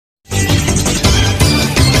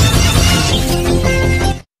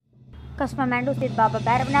कस्बा मेंढू स्थित बाबा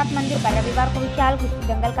भैरवनाथ मंदिर पर रविवार को विशाल कुश्ती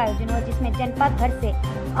दंगल का आयोजन हुआ, जिसमें जनपद भर से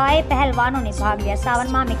आए पहलवानों ने भाग लिया।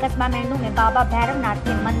 सावन माह में कस्बा मेंढू में बाबा भैरवनाथ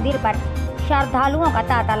के मंदिर पर श्रद्धालुओं का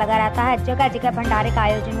तांता लगा रहता है। जगह जगह भंडारे का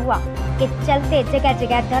आयोजन हुआ के चलते जगह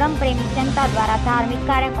जगह धर्म प्रेमी जनता द्वारा धार्मिक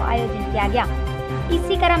कार्यों का आयोजन किया गया।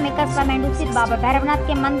 इसी क्रम में कस्बा मेंढू स्थित बाबा भैरवनाथ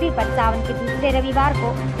के मंदिर पर सावन के दूसरे रविवार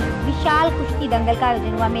को विशाल कुश्ती दंगल का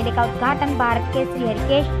आयोजन हुआ। मेले का उद्घाटन भारत के श्री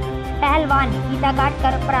हरिकेश पहलवान ने गीता काट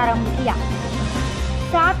कर प्रारंभ किया।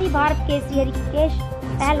 साथ ही भारत के श्री हरिकेश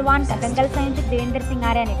पहलवान का दंगल संयोजक देवेंद्र सिंह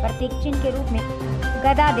आर्य ने प्रतीक चिन्ह के रूप में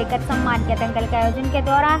गदा देकर सम्मान किया। दंगल के आयोजन के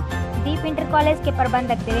दौरान दीप इंटर कॉलेज के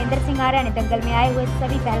प्रबंधक देवेंद्र सिंह आर्य ने दंगल में आए हुए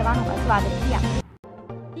सभी पहलवानों का स्वागत किया।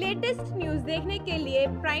 लेटेस्ट न्यूज देखने के लिए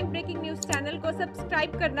प्राइम ब्रेकिंग न्यूज चैनल को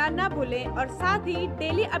सब्सक्राइब करना ना भूलें और साथ ही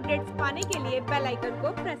डेली अपडेट्स पाने के लिए बेल आइकन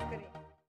को प्रेस करें।